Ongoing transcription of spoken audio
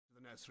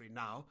nursery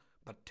now,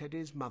 but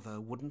Teddy's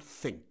mother wouldn't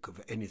think of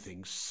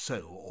anything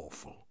so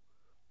awful.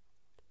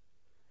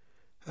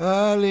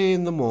 Early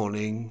in the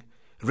morning,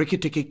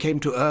 Rikki-Tikki came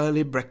to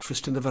early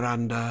breakfast in the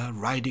veranda,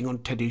 riding on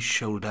Teddy's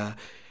shoulder,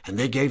 and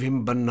they gave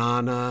him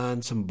banana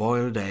and some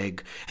boiled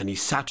egg, and he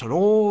sat on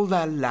all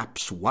their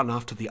laps, one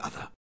after the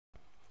other.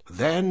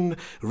 Then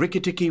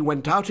Rikki-Tikki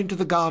went out into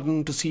the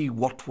garden to see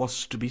what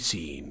was to be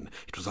seen.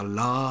 It was a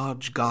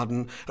large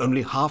garden,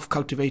 only half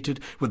cultivated,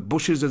 with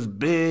bushes as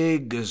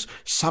big as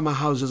summer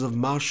houses of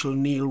Marshall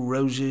Neil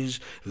roses,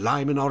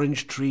 lime and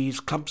orange trees,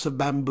 clumps of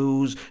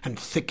bamboos, and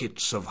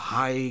thickets of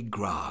high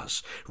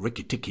grass.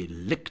 Rikki-Tikki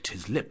licked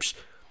his lips.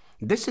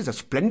 "This is a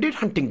splendid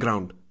hunting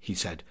ground," he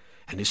said,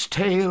 and his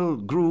tail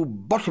grew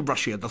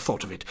bottle-brushy at the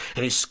thought of it,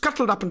 and he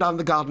scuttled up and down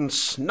the garden,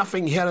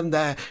 snuffing here and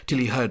there, till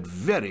he heard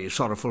very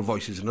sorrowful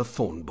voices in a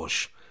thorn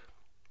bush.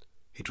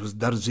 It was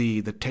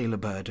Darzi, the tailor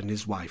bird, and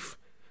his wife.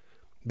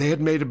 They had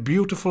made a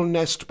beautiful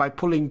nest by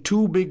pulling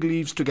 2 big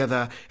leaves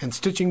together and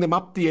stitching them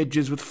up the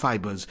edges with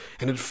fibres,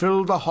 and had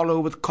filled the hollow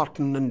with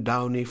cotton and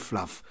downy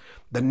fluff.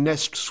 The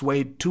nest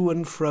swayed to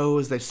and fro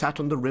as they sat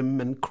on the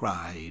rim and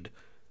cried.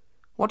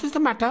 "What is the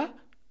matter?"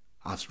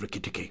 asked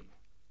Rikki-Tikki.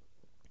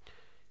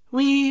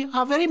 "We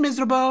are very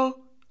miserable,"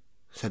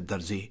 said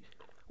Darzi.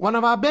 "One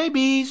of our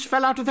babies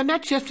fell out of the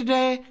net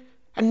yesterday,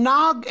 and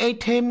Nag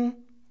ate him."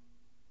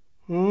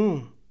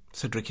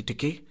 Said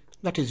Rikki-Tikki.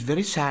 "That is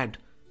very sad.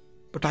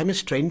 But I'm a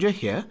stranger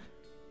here.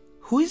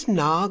 Who is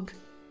Nag?"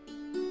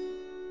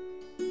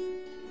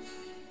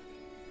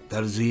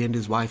 Darzi and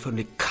his wife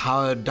only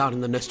cowered down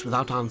in the nest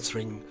without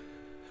answering,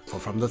 for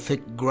from the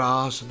thick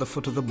grass at the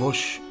foot of the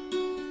bush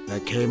there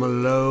came a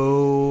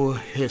low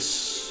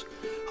hiss,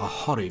 a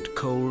horrid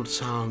cold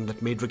sound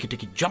that made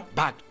Rikki-Tikki jump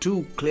back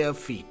 2 clear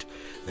feet.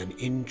 Then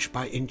inch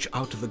by inch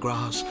out of the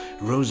grass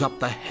rose up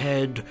the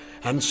head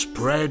and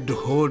spread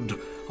hood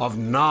of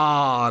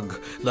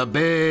Nag, the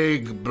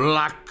big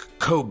black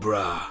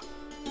cobra,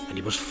 and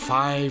he was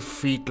 5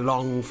 feet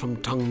long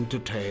from tongue to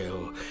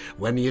tail.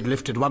 When he had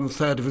lifted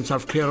 1/3 of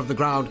himself clear of the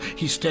ground,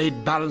 he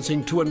stayed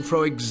balancing to and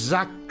fro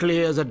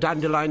exactly as a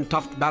dandelion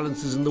tuft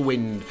balances in the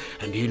wind,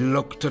 and he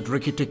looked at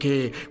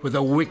Rikki-Tikki with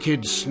the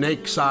wicked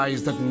snake's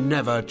eyes that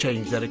never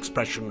change their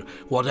expression,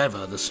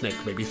 whatever the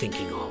snake may be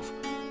thinking of.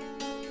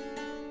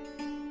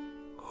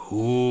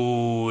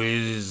 "Who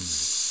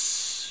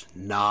is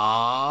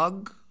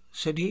Nag?"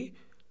 said he.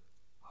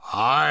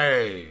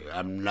 "I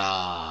am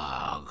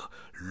Nag.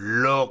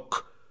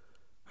 Look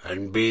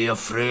and be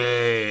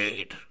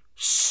afraid."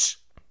 "Shh!"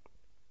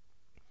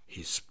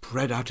 He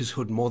spread out his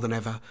hood more than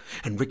ever,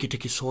 and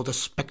Rikki-Tikki saw the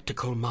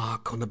spectacle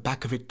mark on the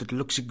back of it that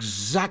looks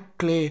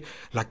exactly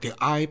like the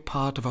eye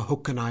part of a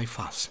hook and eye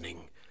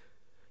fastening.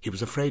 He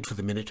was afraid for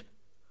the minute,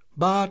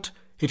 but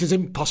it is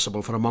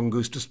impossible for a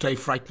mongoose to stay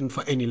frightened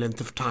for any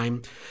length of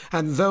time,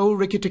 and though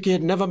Rikki-Tikki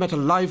had never met a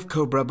live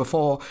cobra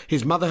before,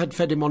 his mother had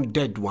fed him on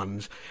dead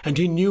ones, and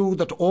he knew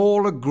that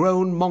all a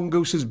grown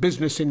mongoose's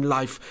business in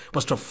life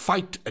was to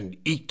fight and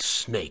eat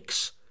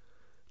snakes.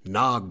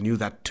 Nag knew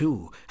that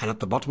too, and at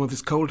the bottom of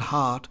his cold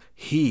heart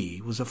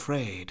he was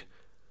afraid.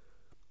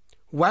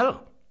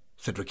 "Well,"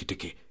 said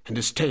Rikki-Tikki, and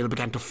his tail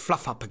began to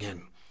fluff up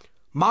again.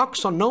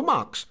 "Marks or no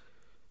marks,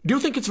 do you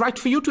think it's right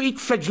for you to eat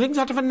fledglings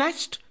out of a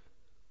nest?"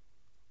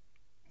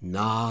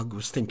 Nag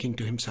was thinking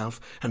to himself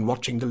and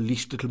watching the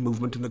least little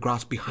movement in the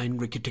grass behind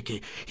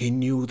Rikki-Tikki. He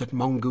knew that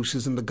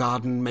mongooses in the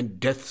garden meant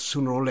death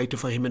sooner or later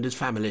for him and his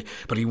family,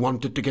 but he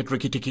wanted to get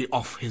Rikki-Tikki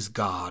off his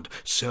guard,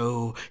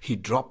 so he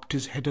dropped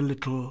his head a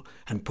little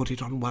and put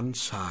it on one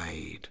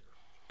side.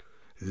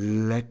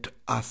 "Let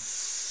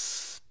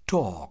us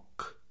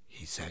talk,"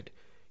 he said.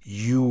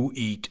 "You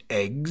eat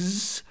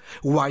eggs.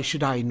 Why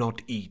should I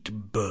not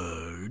eat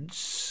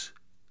birds?"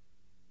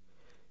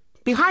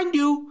 "Behind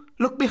you!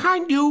 Look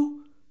behind you!"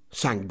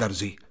 sang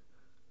Darzi.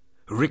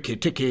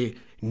 Rikki-Tikki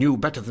knew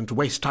better than to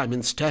waste time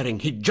in staring.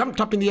 He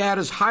jumped up in the air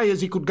as high as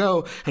he could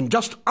go, and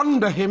just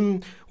under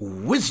him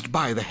whizzed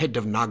by the head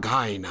of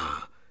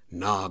Nagaina,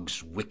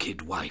 Nag's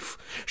wicked wife.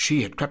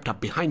 She had crept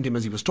up behind him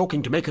as he was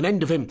talking to make an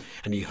end of him,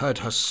 and he heard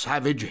her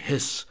savage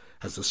hiss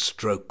as the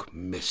stroke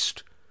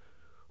missed.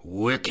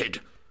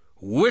 "Wicked,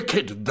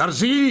 wicked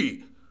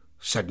Darzi!"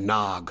 said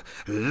Nag,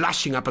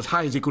 lashing up as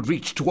high as he could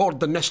reach toward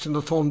the nest in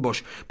the thorn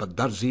bush, but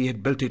Darzi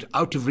had built it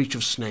out of reach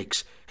of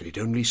snakes, and it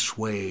only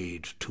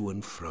swayed to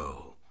and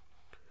fro.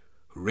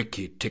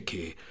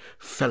 Rikki-Tikki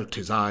felt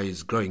his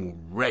eyes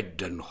growing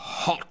red and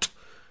hot.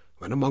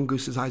 When a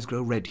mongoose's eyes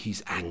grow red,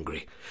 he's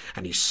angry,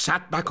 and he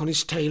sat back on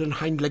his tail and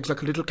hind legs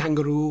like a little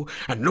kangaroo,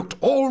 and looked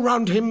all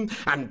round him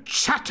and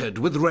chattered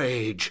with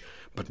rage.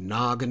 But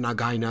Nag and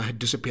Nagaina had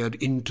disappeared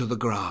into the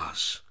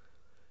grass.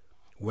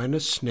 When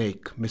a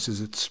snake misses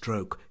its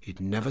stroke,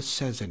 it never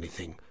says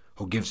anything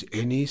or gives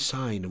any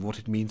sign of what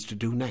it means to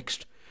do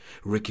next.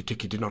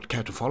 Rikki-Tikki did not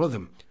care to follow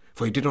them,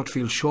 for he did not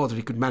feel sure that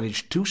he could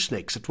manage 2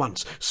 snakes at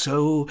once,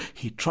 so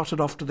he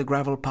trotted off to the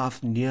gravel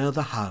path near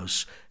the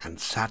house and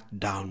sat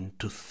down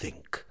to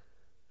think.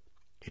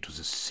 It was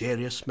a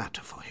serious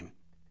matter for him.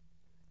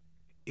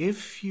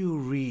 If you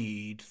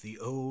read the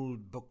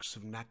old books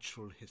of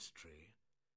natural history,